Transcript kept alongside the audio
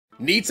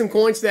Need some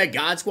coins to that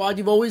God Squad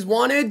you've always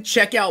wanted?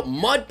 Check out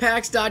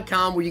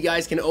mudpacks.com where you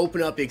guys can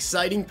open up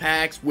exciting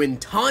packs, win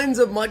tons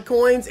of mud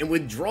coins, and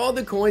withdraw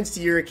the coins to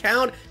your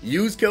account.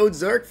 Use code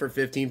ZIRK for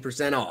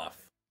 15% off.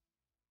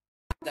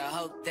 The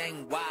whole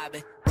thing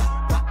wobbin',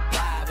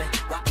 wobbin'.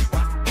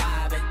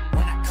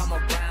 When I come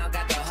around,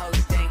 got the whole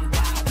thing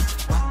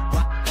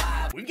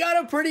wobbin'. We've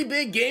got a pretty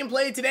big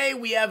gameplay today.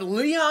 We have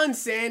Leon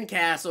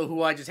Sandcastle,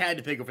 who I just had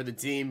to pick up for the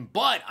team,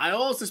 but I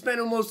also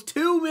spent almost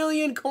 2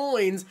 million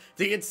coins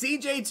to get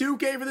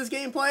CJ2K for this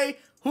gameplay,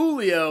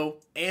 Julio,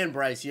 and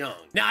Bryce Young.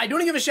 Now, I do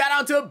want to give a shout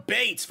out to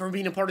Bates for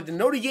being a part of the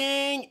Noti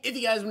Gang. If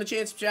you guys want a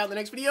chance to shout out in the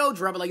next video,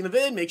 drop a like in the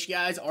vid. Make sure you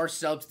guys are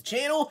subs to the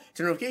channel.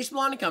 Turn notification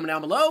bell on and comment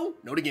down below.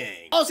 Noti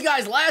Gang. Also,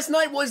 guys, last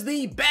night was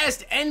the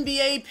best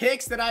NBA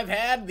picks that I've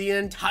had the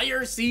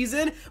entire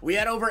season. We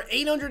had over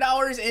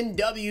 $800 in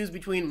W's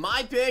between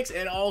my picks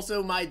and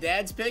also my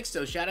dad's picks.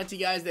 So shout out to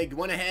you guys that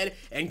went ahead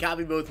and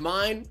copied both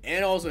mine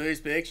and also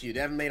his picks. You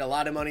definitely made a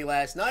lot of money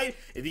last night.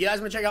 If you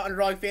guys want to check out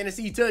Underdog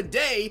Fantasy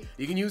today,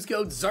 you can use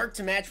code ZIRK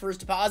to match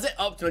first deposit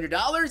up to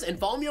 $200 and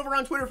follow me over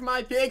on Twitter for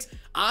my picks.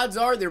 Odds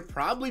are they're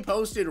probably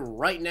posted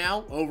right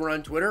now over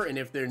on Twitter, and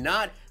if they're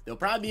not, they'll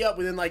probably be up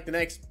within like the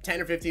next 10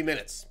 or 15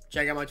 minutes.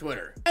 Check out my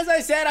Twitter. As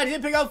I said, I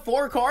did pick up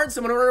 4 cards,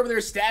 so I'm gonna run over their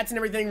stats and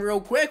everything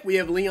real quick. We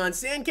have Leon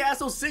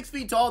Sandcastle, 6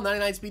 feet tall,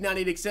 99 speed,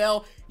 98 XL.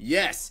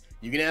 Yes,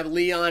 you can have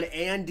Leon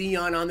and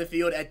Dion on the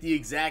field at the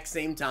exact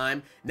same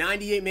time.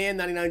 98 man,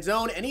 99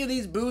 zone. Any of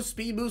these boosts,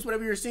 speed boosts,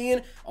 whatever you're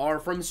seeing, are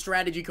from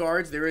strategy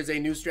cards. There is a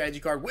new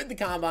strategy card with the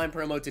Combine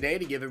promo today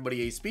to give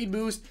everybody a speed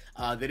boost.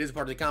 That is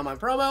part of the Combine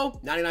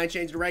promo. 99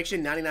 change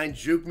direction, 99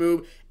 juke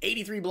move,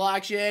 83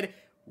 block shed.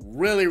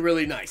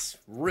 Really nice.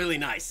 Really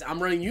nice.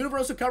 I'm running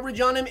universal coverage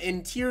on him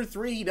in tier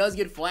 3. He does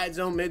get flat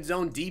zone, mid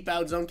zone, deep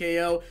out zone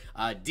KO,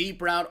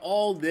 deep route,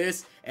 all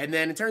this. And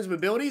then in terms of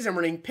abilities, I'm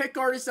running pick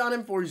artist on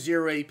him for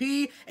 0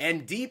 AP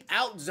and deep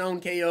out zone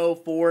KO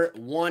for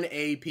 1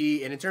 AP.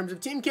 And in terms of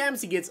team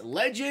chems, he gets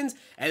legends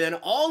and then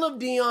all of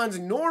Dion's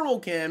normal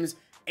chems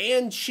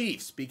and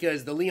Chiefs,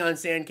 because the Leon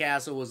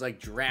Sandcastle was like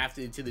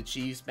drafted to the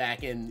Chiefs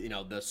back in, you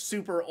know, the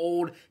super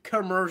old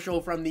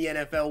commercial from the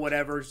NFL,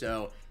 whatever.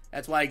 So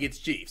that's why he gets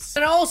Chiefs.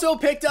 And I also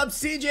picked up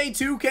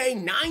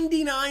CJ2K,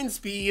 99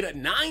 speed,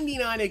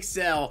 99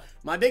 XL.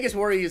 My biggest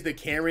worry is the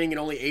carrying at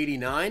only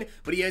 89,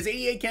 but he has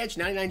 88 catch,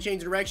 99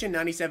 change direction,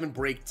 97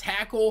 break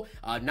tackle,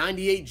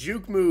 98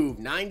 juke move,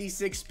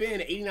 96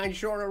 spin, 89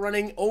 short route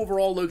running.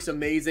 Overall looks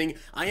amazing.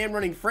 I am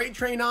running freight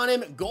train on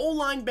him, goal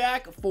line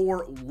back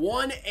for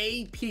 1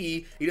 AP.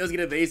 He does get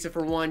evasive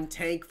for 1,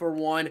 tank for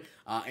 1,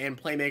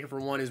 and playmaker for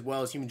 1, as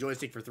well as human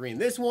joystick for 3 in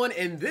this one.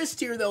 In this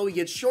tier though, he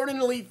gets short and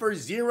elite for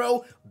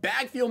 0,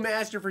 backfield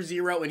master for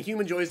 0, and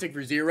human joystick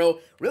for 0.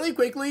 Really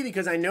quickly,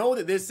 because I know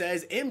that this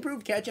says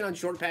improved catching on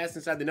short pass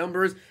inside the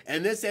numbers,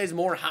 and this says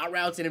more hot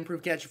routes and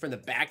improved catching from the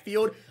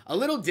backfield. A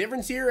little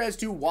difference here as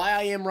to why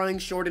I am running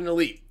short and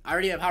elite. I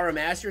already have hot route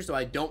master, so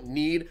I don't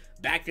need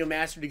backfield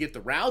master to get the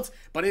routes,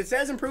 but it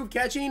says improved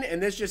catching,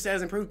 and this just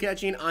says improved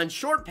catching on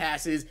short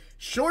passes.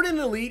 Short and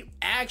elite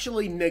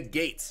actually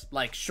negates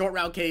like short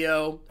route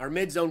KO or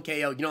mid zone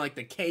KO, you know, like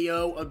the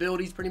KO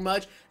abilities pretty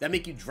much that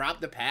make you drop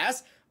the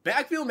pass.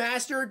 Backfield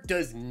Master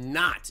does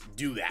not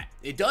do that.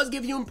 It does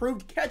give you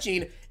improved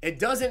catching. It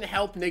doesn't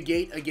help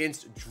negate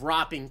against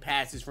dropping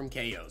passes from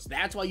KOs.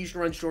 That's why you should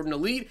run short and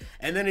elite.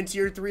 And then in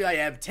tier 3, I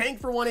have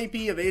tank for 1 AP,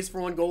 evase for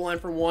 1, goal line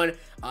for 1,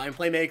 and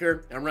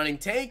playmaker. I'm running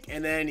tank,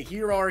 and then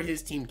here are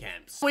his team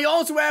chems. We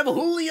also have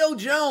Julio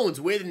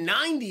Jones with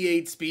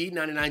 98 speed,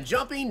 99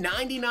 jumping,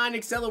 99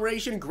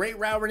 acceleration, great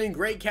route running,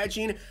 great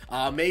catching,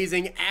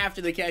 amazing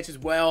after the catch as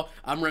well.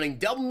 I'm running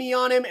double me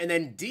on him, and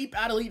then deep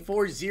out elite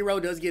for 0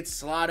 does get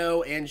Slotto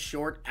and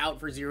short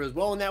out for 0 as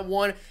well in that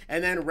one.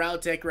 And then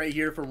route tech right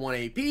here for 1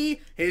 AP.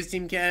 His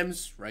team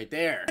chems right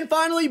there. And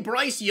finally,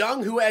 Bryce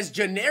Young, who has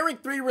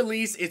generic 3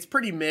 release. It's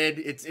pretty mid.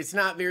 It's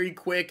not very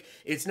quick.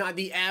 It's not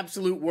the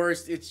absolute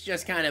worst. It's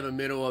just kind of a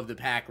middle of the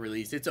pack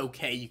release. It's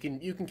okay. You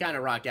can kind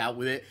of rock out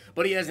with it.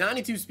 But he has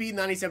 92 speed,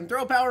 97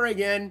 throw power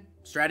again.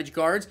 Strategy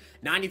cards,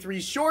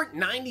 93 short,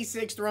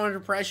 96 throw under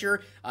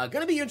pressure.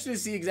 Gonna be interested to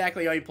see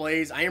exactly how he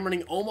plays. I am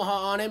running Omaha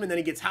on him, and then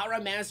he gets Hot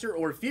Rod Master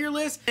or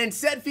Fearless, and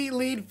set feet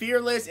lead,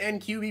 Fearless,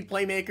 and QB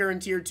Playmaker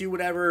in tier 2,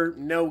 whatever.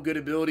 No good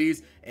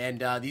abilities.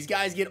 And these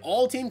guys get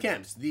all team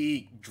chems.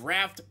 The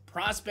draft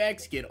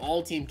prospects get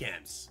all team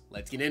chems.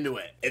 Let's get into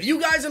it. If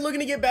you guys are looking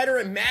to get better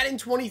at Madden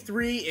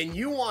 23 and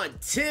you want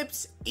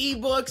tips,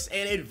 ebooks,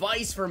 and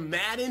advice from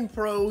Madden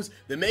pros,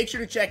 then make sure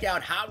to check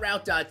out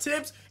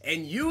hotroute.tips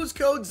and use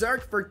code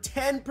ZIRK for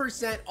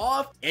 10%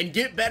 off and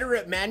get better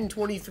at Madden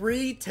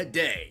 23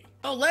 today.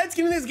 Oh, let's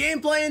get into this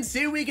gameplay and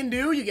see what we can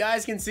do. You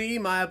guys can see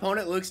my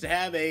opponent looks to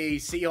have a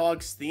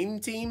Seahawks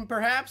theme team,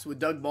 perhaps, with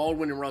Doug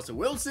Baldwin and Russell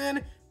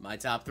Wilson. My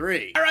top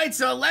 3. All right,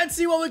 so let's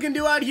see what we can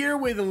do out here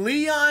with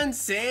Leon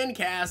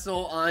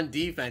Sandcastle on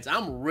defense.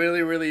 I'm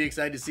really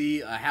excited to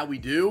see how we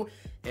do.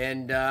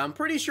 And I'm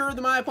pretty sure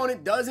that my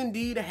opponent does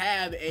indeed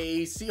have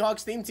a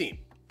Seahawks theme team.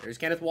 There's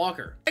Kenneth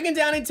Walker. Second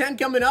down and 10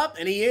 coming up,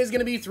 and he is going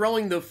to be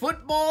throwing the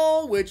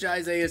football, which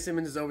Isaiah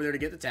Simmons is over there to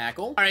get the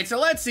tackle. All right, so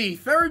let's see.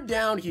 Third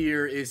down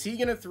here. Is he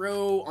going to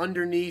throw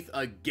underneath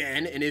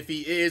again? And if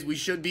he is, we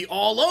should be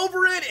all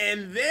over it.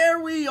 And there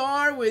we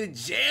are with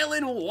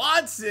Jalen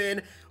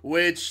Watson,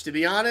 which, to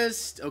be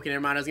honest, okay,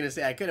 never mind. I was going to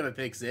say I could have a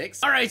pick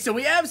six. All right, so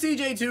we have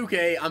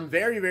CJ2K. I'm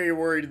very, very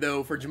worried,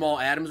 though, for Jamal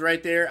Adams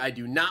right there. I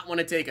do not want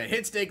to take a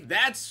hit stick.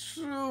 That's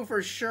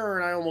for sure,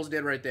 and I almost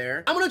did right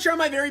there. I'm going to try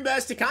my very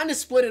best to kind of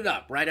split it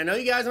up, right? I know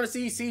you guys want to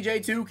see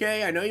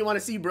CJ2K. I know you want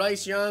to see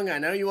Bryce Young. I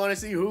know you want to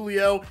see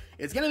Julio.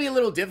 It's going to be a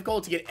little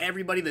difficult to get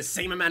everybody the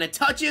same amount of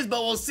touches,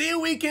 but we'll see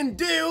what we can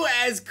do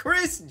as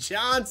Chris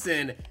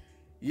Johnson.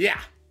 Yeah.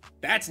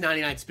 That's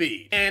 99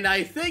 speed. And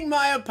I think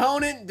my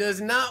opponent does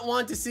not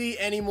want to see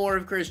any more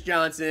of Chris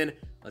Johnson.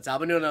 Let's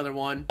hop into another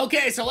one.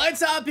 Okay, so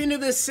let's hop into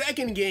the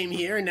second game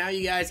here. And now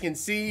you guys can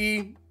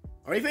see,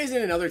 are we facing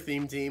another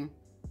theme team?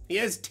 He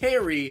has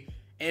Terry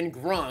and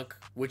Gronk,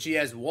 which he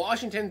has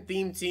Washington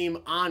theme team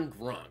on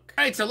Gronk.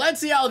 All right, so let's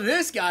see how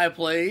this guy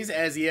plays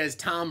as he has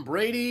Tom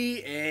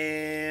Brady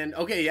and,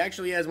 okay, he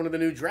actually has one of the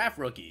new draft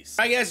rookies.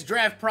 I guess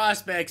draft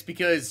prospects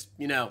because,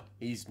 you know,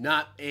 he's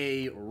not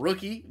a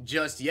rookie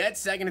just yet.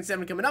 Second and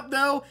 7 coming up,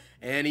 though,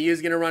 and he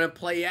is going to run a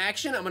play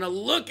action. I'm going to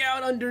look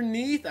out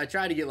underneath. I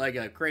tried to get, like,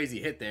 a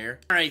crazy hit there.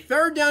 All right,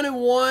 third down and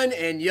 1,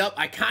 and, yep,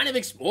 I kind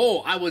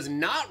of, I was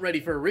not ready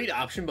for a read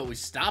option, but we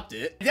stopped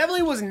it. I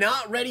definitely was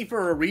not ready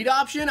for a read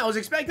option. I was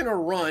expecting a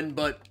run,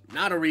 but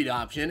not a read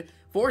option.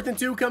 4th and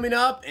 2 coming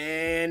up,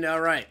 and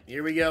all right,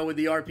 here we go with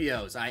the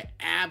RPOs. I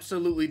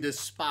absolutely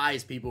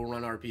despise people who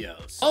run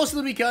RPOs.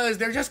 Mostly because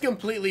they're just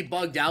completely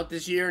bugged out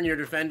this year, and your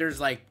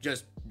defenders, like,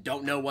 just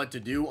don't know what to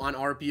do on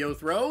RPO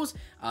throws.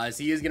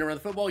 So he is going to run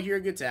the football here.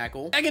 Good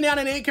tackle. Second down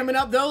and 8 coming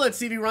up, though. Let's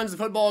see if he runs the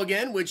football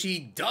again, which he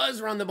does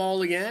run the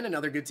ball again.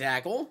 Another good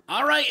tackle.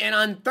 All right, and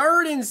on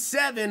 3rd and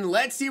 7,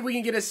 let's see if we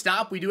can get a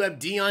stop. We do have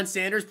Deion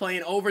Sanders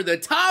playing over the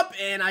top,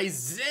 and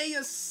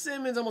Isaiah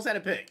Simmons almost had a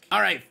pick. All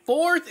right,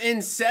 4th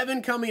and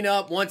 7 coming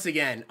up once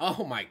again.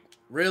 Oh, my,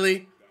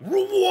 really?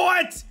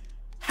 What?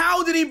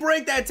 How did he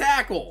break that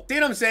tackle? See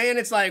what I'm saying?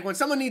 It's like when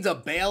someone needs a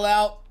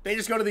bailout, they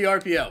just go to the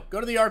RPO. Go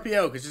to the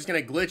RPO because it's just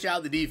going to glitch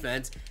out the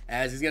defense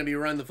as he's going to be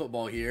running the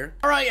football here.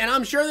 All right, and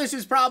I'm sure this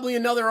is probably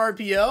another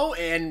RPO,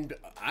 and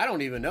I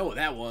don't even know what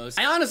that was.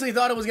 I honestly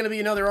thought it was going to be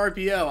another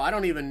RPO. I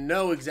don't even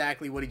know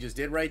exactly what he just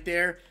did right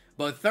there.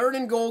 But 3rd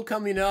and goal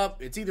coming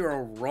up. It's either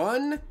a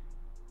run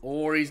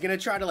or he's going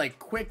to try to, like,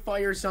 quick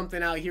fire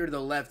something out here to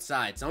the left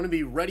side. So I'm going to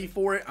be ready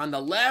for it on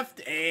the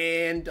left,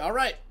 and all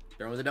right.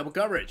 There was a double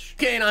coverage.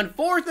 Okay, and on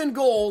 4th and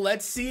goal,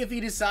 let's see if he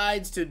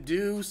decides to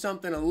do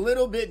something a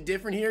little bit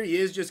different here. He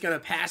is just going to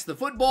pass the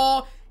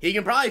football. He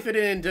can probably fit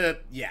it into,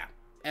 yeah,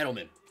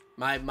 Edelman.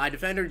 My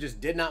defender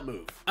just did not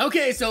move.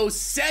 Okay, so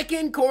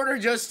second quarter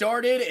just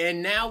started,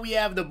 and now we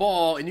have the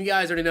ball, and you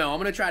guys already know. I'm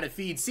going to try to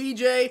feed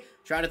CJ,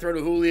 try to throw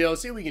to Julio,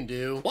 see what we can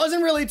do.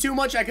 Wasn't really too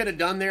much I could have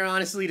done there,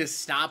 honestly, to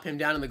stop him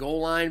down in the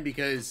goal line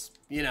because,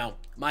 you know,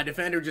 my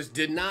defender just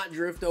did not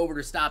drift over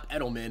to stop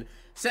Edelman.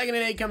 2nd and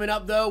 8 coming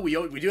up, though. We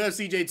do have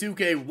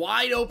CJ2K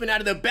wide open out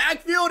of the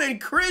backfield,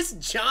 and Chris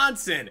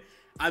Johnson.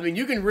 I mean,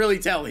 you can really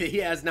tell he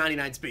has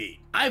 99 speed.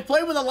 I've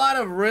played with a lot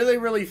of really,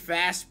 really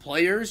fast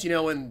players, you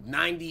know, in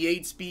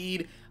 98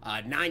 speed,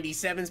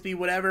 97 speed,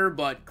 whatever,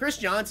 but Chris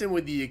Johnson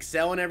with the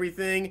Excel and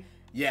everything,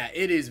 yeah,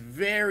 it is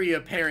very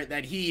apparent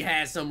that he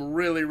has some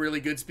really, really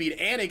good speed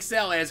and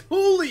Excel as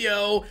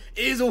Julio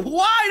is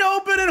wide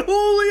open and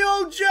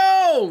Julio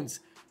Jones.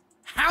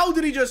 How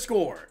did he just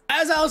score?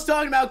 As I was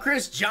talking about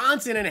Chris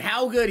Johnson and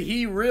how good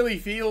he really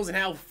feels and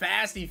how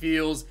fast he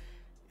feels,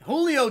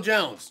 Julio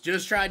Jones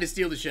just tried to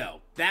steal the show.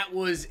 That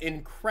was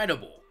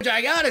incredible. Which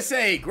I gotta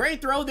say,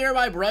 great throw there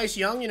by Bryce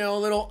Young. You know, a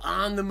little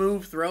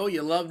on-the-move throw.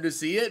 You love to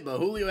see it, but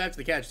Julio after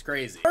the catch is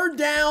crazy. 3rd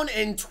down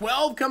and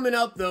 12 coming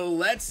up, though.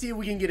 Let's see if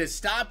we can get a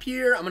stop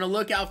here. I'm gonna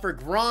look out for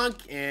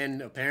Gronk,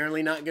 and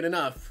apparently not good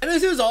enough. And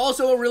this is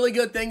also a really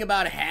good thing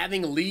about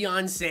having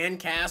Leon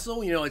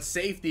Sandcastle. You know, it's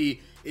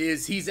safety.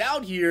 Is he's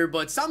out here,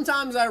 but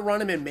sometimes I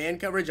run him in man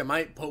coverage. I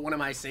might put one of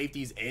my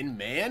safeties in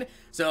man.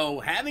 So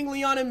having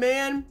Leon in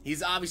man,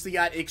 he's obviously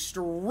got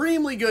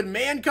extremely good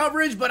man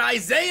coverage, but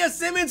Isaiah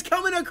Simmons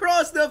coming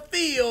across the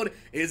field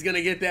is going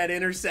to get that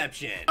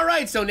interception. All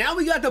right, so now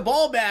we got the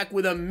ball back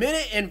with 1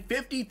 minute and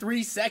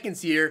 53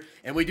 seconds here,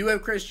 and we do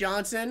have Chris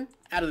Johnson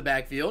out of the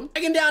backfield.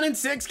 2nd down and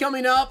 6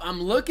 coming up.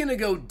 I'm looking to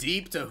go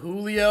deep to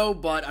Julio,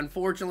 but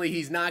unfortunately,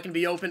 he's not going to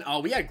be open. Oh,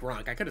 we had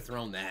Gronk. I could have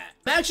thrown that.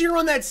 I'm actually going to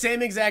run that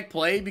same exact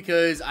play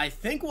because I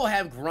think we'll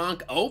have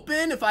Gronk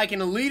open if I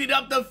can lead it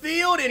up the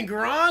field, and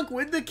Gronk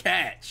with the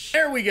catch.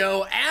 There we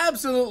go.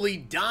 Absolutely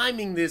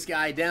diming this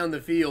guy down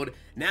the field.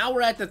 Now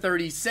we're at the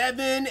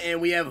 37, and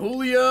we have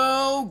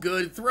Julio.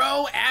 Good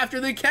throw after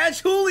the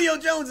catch. Julio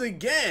Jones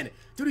again.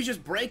 Dude, he's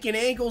just breaking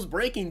ankles,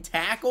 breaking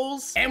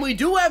tackles. And we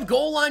do have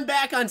goal line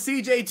back on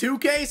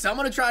CJ2K, so I'm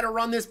going to try to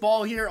run this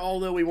ball here,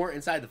 although we weren't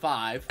inside the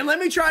 5. And let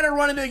me try to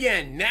run it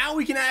again. Now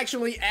we can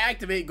actually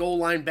activate goal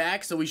line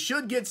back, so we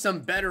should get some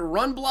better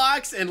run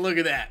blocks. And look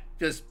at that.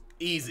 Just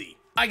easy.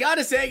 I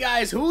gotta say,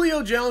 guys,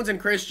 Julio Jones and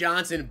Chris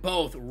Johnson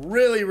both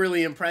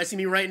really impressing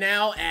me right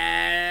now,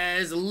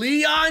 as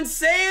Leon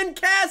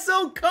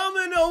Sandcastle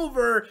coming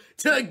over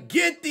to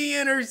get the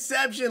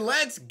interception.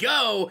 Let's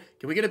go.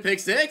 Can we get a pick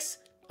six?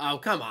 Oh,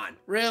 come on.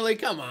 Really?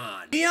 Come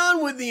on.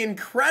 Leon with the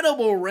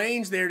incredible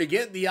range there to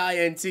get the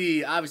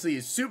INT. Obviously,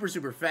 is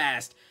super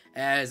fast,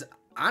 as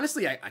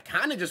honestly, I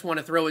kind of just want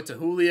to throw it to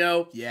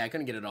Julio. Yeah, I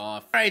couldn't get it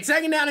off. All right,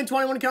 2nd down and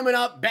 21 coming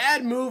up.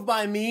 Bad move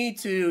by me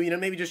to,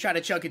 maybe just try to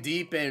chuck it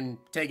deep and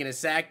taking a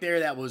sack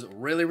there. That was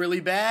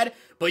really bad.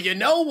 But you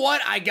know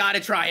what? I gotta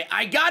try it.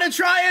 I gotta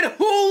try it,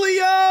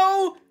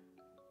 Julio!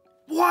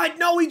 What?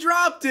 No, he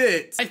dropped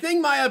it. I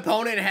think my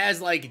opponent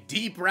has like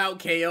deep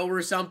route KO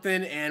or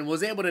something and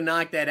was able to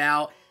knock that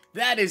out.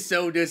 That is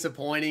so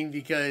disappointing,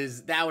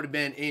 because that would have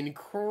been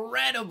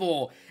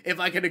incredible if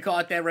I could have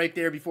caught that right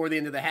there before the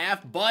end of the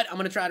half. But I'm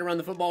going to try to run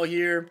the football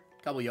here.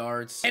 Couple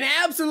yards. An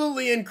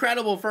absolutely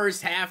incredible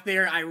first half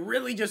there. I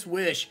really just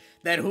wish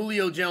that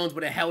Julio Jones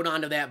would have held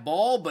on to that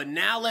ball, but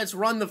now let's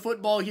run the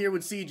football here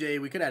with CJ.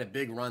 We could have had a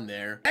big run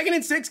there. 2nd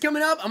and 6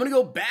 coming up. I'm going to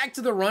go back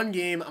to the run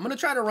game. I'm going to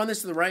try to run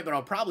this to the right, but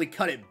I'll probably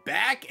cut it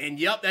back, and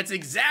yep, that's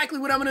exactly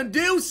what I'm going to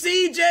do.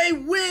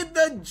 CJ with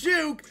the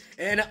juke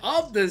and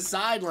up the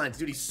sidelines.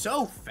 Dude, he's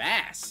so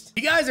fast.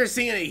 You guys are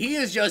seeing it. He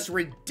is just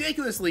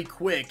ridiculously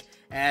quick.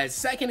 As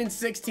 2nd and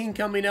 16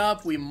 coming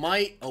up, we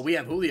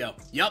have Julio.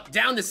 Yup,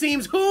 down the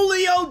seams,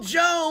 Julio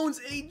Jones.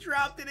 He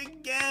dropped it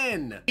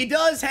again. He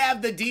does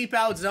have the deep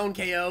out zone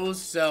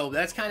KOs, so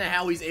that's kind of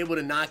how he's able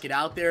to knock it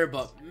out there.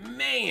 But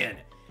man,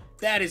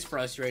 that is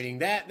frustrating.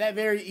 That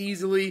very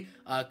easily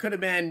could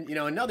have been,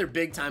 another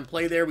big time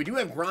play there. We do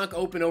have Gronk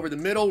open over the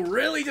middle.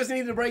 Really just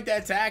needed to break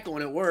that tackle,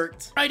 and it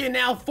worked. All right, and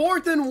now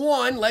 4th and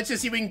 1. Let's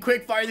just see if we can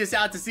quick fire this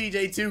out to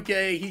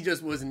CJ2K. He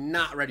just was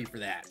not ready for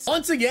that.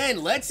 Once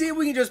again, let's see if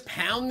we can just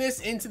pound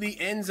this into the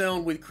end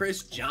zone with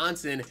Chris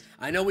Johnson.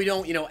 I know we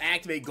don't,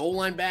 activate goal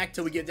line back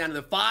till we get down to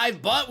the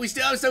 5, but we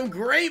still have some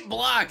great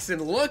blocks,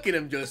 and look at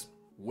him just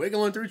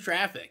wiggling through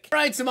traffic. All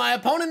right, so my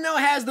opponent now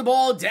has the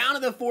ball down to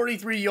the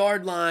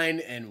 43-yard line,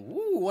 and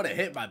woo, what a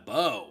hit by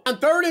Bo. On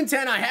 3rd and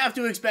 10, I have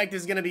to expect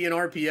this is going to be an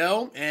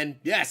RPO, and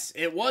yes,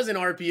 it was an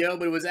RPO,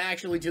 but it was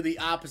actually to the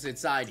opposite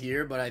side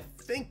here, but I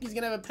think he's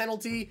going to have a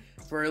penalty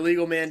for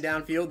illegal man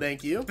downfield.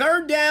 Thank you.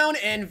 3rd down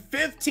and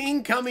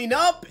 15 coming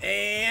up,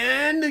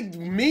 and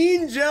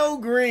Mean Joe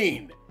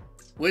Green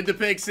with the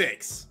pick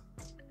six.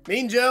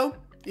 Mean Joe,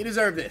 you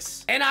deserve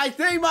this. And I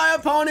think my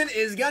opponent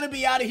is going to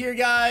be out of here,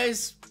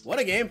 guys. What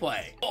a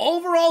gameplay.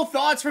 Overall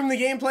thoughts from the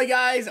gameplay,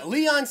 guys.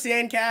 Leon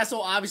Sandcastle,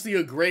 obviously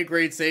a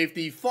great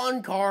safety,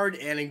 fun card,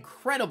 and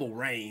incredible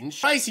range.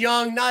 Bryce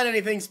Young, not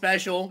anything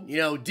special,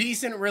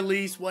 decent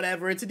release,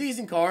 whatever. It's a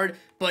decent card,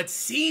 but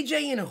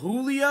CJ and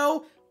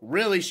Julio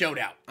really showed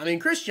out. I mean,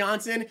 Chris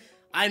Johnson,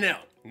 I know,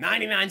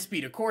 99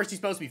 speed. Of course, he's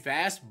supposed to be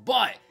fast,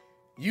 but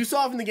you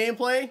saw from the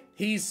gameplay,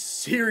 he's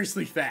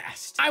seriously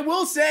fast. I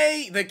will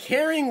say the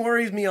carrying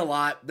worries me a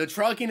lot. The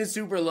trucking is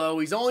super low.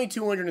 He's only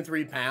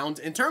 203 pounds.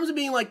 In terms of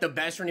being like the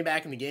best running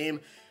back in the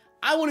game,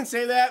 I wouldn't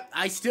say that.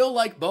 I still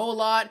like Bo a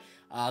lot.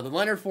 The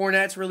Leonard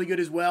Fournette's really good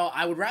as well.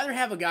 I would rather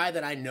have a guy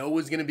that I know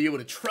is going to be able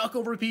to truck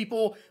over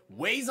people,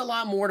 weighs a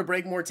lot more to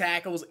break more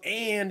tackles,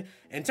 and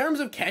in terms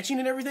of catching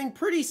and everything,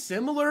 pretty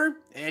similar,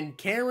 and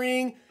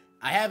carrying,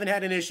 I haven't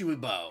had an issue with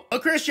Bo.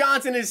 But Chris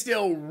Johnson is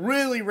still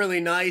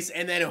really nice.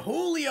 And then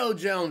Julio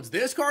Jones,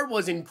 this card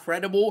was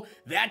incredible.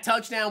 That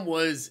touchdown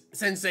was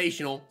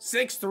sensational.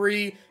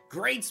 6'3",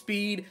 great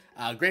speed,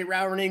 great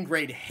route running,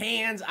 great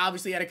hands.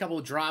 Obviously had a couple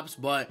of drops,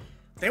 but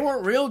they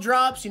weren't real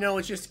drops.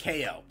 It's just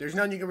KO. There's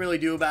nothing you can really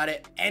do about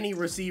it. Any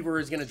receiver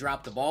is going to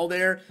drop the ball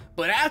there.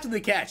 But after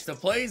the catch, the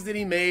plays that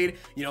he made,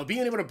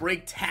 being able to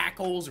break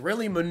tackles,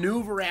 really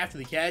maneuver after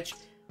the catch,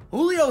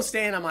 Julio's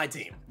staying on my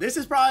team. This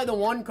is probably the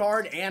one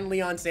card and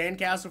Leon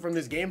Sandcastle from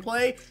this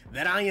gameplay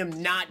that I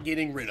am not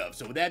getting rid of.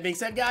 So with that being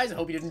said, guys, I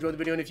hope you did enjoy the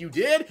video. And if you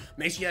did,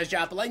 make sure you guys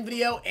drop a like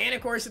video. And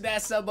of course, hit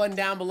that sub button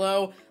down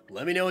below.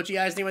 Let me know what you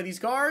guys think about these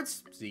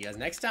cards. See you guys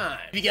next time.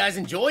 If you guys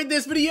enjoyed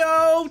this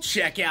video,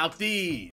 check out these.